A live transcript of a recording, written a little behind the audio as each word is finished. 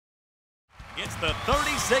It's the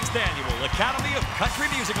 36th Annual Academy of Country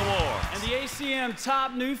Music Awards. And the ACM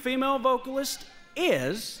top new female vocalist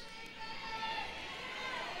is...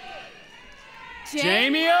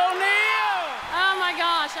 Jamie O'Neal! Oh my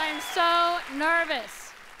gosh, I am so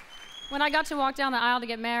nervous. When I got to walk down the aisle to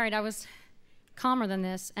get married, I was calmer than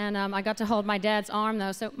this. And I got to hold my dad's arm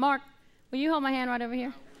though. So Mark, will you hold my hand right over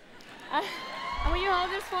here? And will you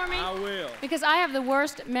hold this for me? I will. Because I have the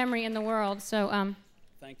worst memory in the world, so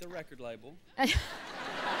Thank the record label. I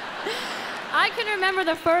can remember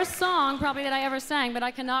the first song probably that I ever sang, but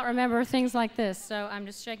I cannot remember things like this, so I'm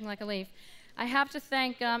just shaking like a leaf. I have to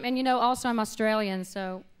thank, and you know, also I'm Australian,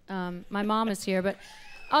 so my mom is here, but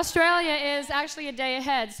Australia is actually a day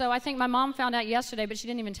ahead, so I think my mom found out yesterday, but she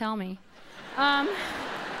didn't even tell me. I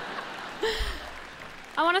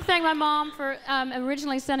want to thank my mom for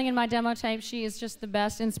originally sending in my demo tape. She is just the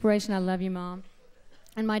best inspiration. I love you, Mom.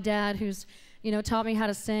 And my dad, who's, you know, taught me how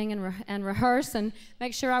to sing and rehearse and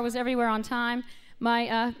make sure I was everywhere on time.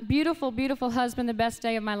 My beautiful, beautiful husband, the best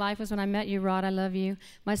day of my life was when I met you, Rod. I love you.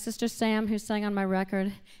 My sister Sam, who sang on my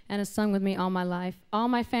record and has sung with me all my life. All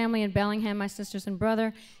my family in Bellingham, my sisters and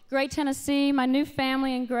brother. Gray, Tennessee, my new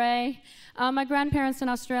family in Gray. My grandparents in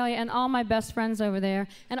Australia, and all my best friends over there.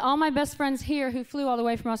 And all my best friends here who flew all the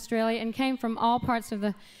way from Australia and came from all parts of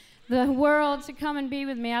the world to come and be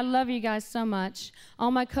with me. I love you guys so much.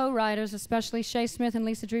 All my co-writers, especially Shay Smith and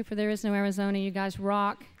Lisa Drew for There Is No Arizona. You guys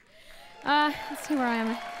rock. Let's see where I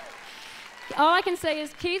am. All I can say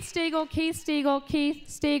is Keith Stegall, Keith Stegall, Keith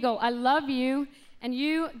Stegall. I love you, and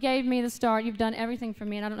you gave me the start. You've done everything for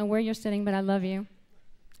me, and I don't know where you're sitting, but I love you.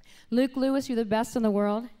 Luke Lewis, you're the best in the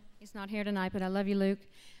world. He's not here tonight, but I love you, Luke.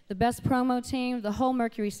 The best promo team, the whole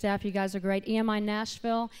Mercury staff, you guys are great. EMI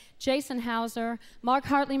Nashville, Jason Hauser, Mark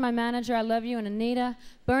Hartley, my manager, I love you, and Anita.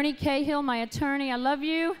 Bernie Cahill, my attorney, I love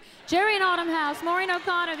you. Jerry and Autumn House, Maureen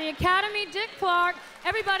O'Connor, the Academy, Dick Clark,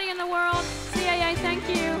 everybody in the world, CAA, thank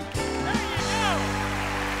you.